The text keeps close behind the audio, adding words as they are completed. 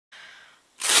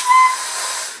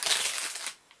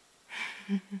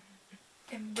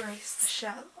Embrace the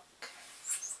Sherlock.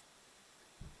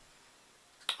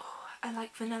 Oh, I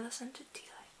like vanilla scented tea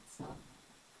lights.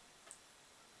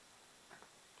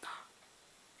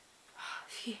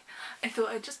 Phew. I thought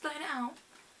I'd just blown it out.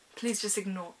 Please just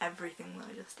ignore everything that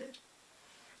I just did.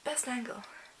 Best angle.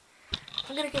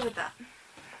 I'm gonna go with that.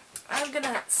 I'm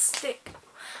gonna stick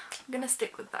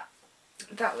with that.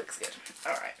 That looks good.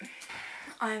 Alright.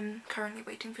 I'm currently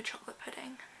waiting for chocolate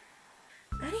pudding.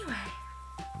 Anyway.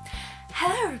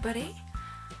 Hello everybody.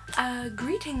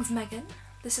 Greetings Megan.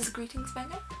 This is Greetings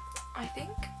Megan, I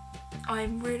think.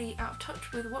 I'm really out of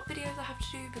touch with what videos I have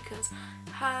to do because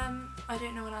I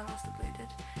don't know when I last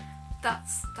uploaded.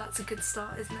 That's a good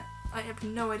start, isn't it? I have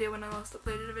no idea when I last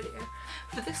uploaded a video.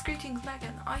 For this Greetings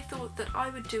Megan, I thought that I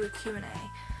would do a Q&A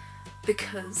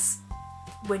because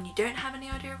when you don't have any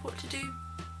idea of what to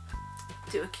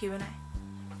do a Q&A.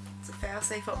 It's a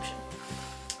fail-safe option.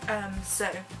 So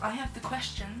I have the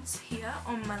questions here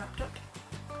on my laptop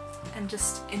and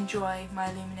just enjoy my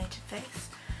illuminated face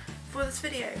for this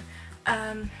video.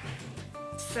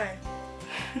 So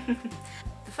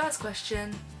the first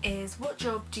question is, what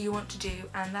job do you want to do?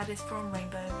 And that is from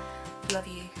Rainbow. Love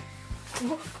you.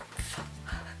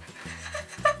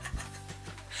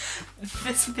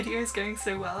 This video is going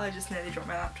so well, I just nearly dropped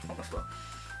my laptop on the floor.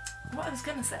 What I was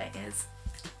gonna say is,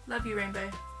 love you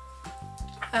Rainbow.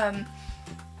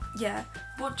 Yeah,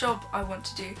 what job I want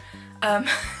to do.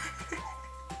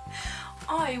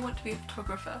 I want to be a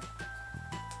photographer.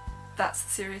 That's the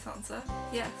serious answer.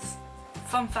 Yes.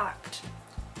 Fun fact,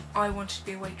 I wanted to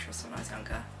be a waitress when I was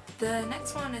younger. The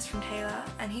next one is from Taylor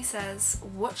and he says,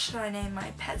 what should I name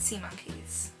my pet sea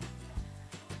monkeys?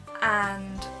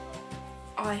 And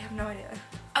I have no idea.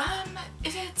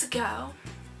 If it's a girl,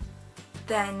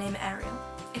 then name it Ariel.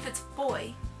 If it's a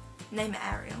boy, name it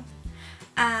Ariel.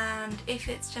 And if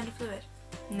it's gender fluid,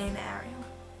 name it Ariel.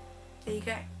 There you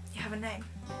go, you have a name.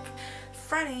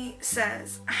 Franny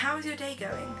says, how's your day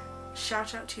going?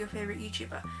 Shout out to your favourite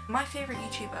YouTuber. My favourite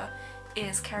YouTuber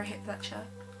is Carrie Hope Fletcher,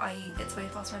 i.e. It's Way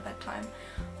Past My Bedtime.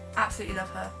 Absolutely love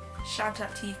her. Shout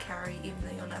out to you Carrie, even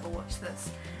though you'll never watch this.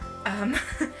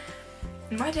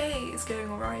 My day is going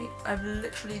alright. I've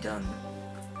literally done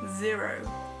zero,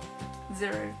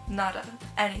 nada,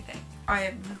 anything. I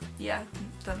have, yeah,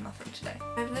 done nothing today.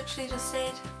 I've literally just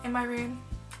stayed in my room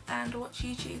and watched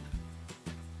YouTube.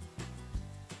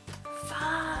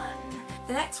 Fun!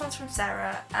 The next one's from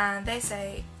Sarah and they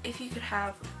say, if you could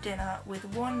have dinner with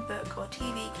one book or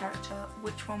TV character,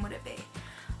 which one would it be?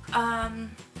 Oh,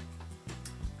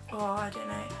 I don't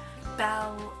know.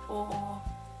 Belle or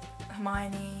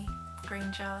Hermione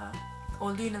Granger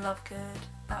or Luna Lovegood,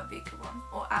 that would be a good one.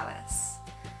 Or Alice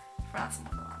from Alice in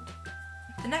Wonderland.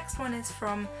 The next one is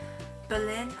from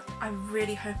Berlin. I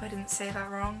really hope I didn't say that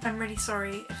wrong. I'm really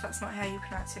sorry if that's not how you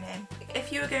pronounce your name.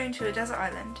 If you were going to a desert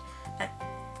island and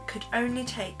could only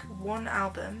take one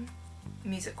album,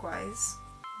 music-wise,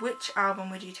 which album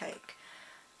would you take?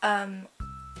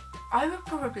 I would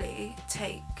probably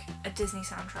take a Disney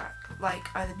soundtrack, like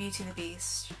either Beauty and the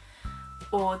Beast,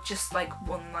 or just like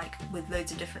one like with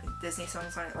loads of different Disney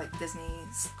songs on it, like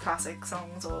Disney's classic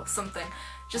songs or something.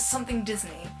 Just something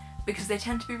Disney, because they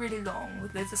tend to be really long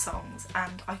with loads of songs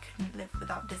and I couldn't live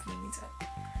without Disney music.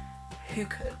 Who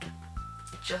could?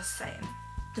 Just saying.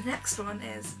 The next one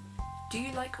is, do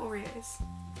you like Oreos?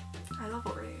 I love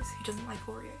Oreos. Who doesn't like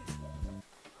Oreos?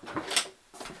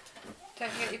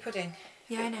 Don't forget your pudding.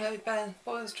 Yeah, I know. It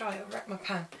boils dry, it'll wreck my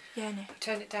pan. Yeah, I know. I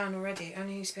turned it down already. It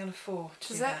only needs to be on a 4 to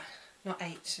do that. Not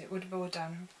 8, so it would have boiled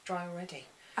down dry already.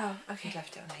 Oh, okay. I'd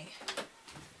left it on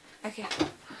 8. Okay.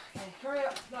 Okay, hurry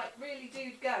up, like really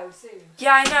do go soon.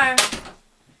 Yeah, I know.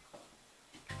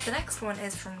 The next one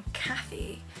is from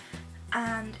Kathy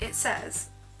and it says,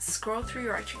 scroll through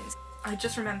your iTunes. I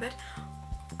just remembered,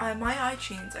 my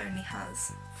iTunes only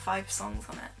has 5 songs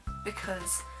on it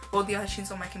because, well, the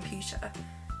iTunes on my computer,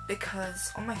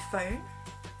 because on my phone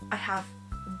I have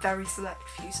very select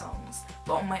few songs,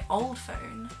 but on my old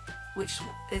phone, which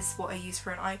is what I use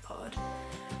for an iPod,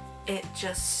 it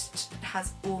just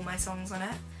has all my songs on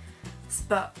it,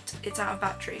 but it's out of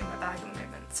battery in my bag at the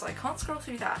moment, so I can't scroll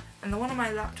through that. And the one on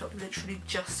my laptop literally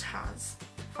just has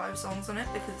 5 songs on it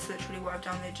because it's literally what I've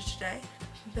downloaded today.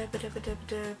 There.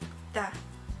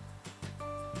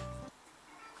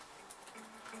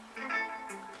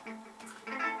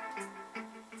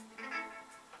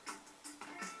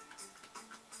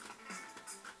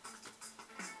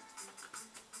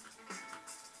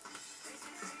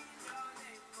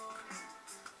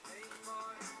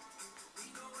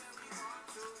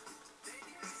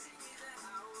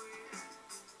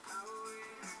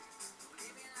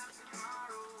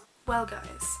 Well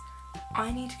guys,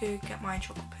 I need to go get my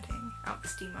chocolate pudding out the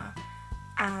steamer,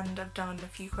 and I've done a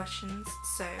few questions,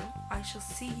 so I shall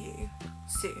see you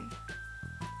soon.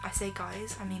 I say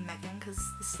guys, I mean Megan, because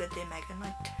this is a Dear Megan.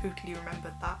 I totally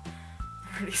remembered that.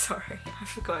 I'm really sorry, I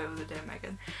forgot it was a Dear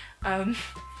Megan.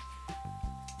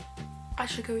 I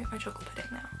should go eat my chocolate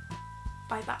pudding now.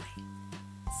 Bye bye.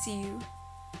 See you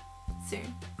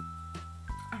soon.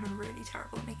 I'm really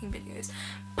terrible at making videos.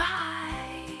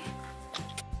 Bye!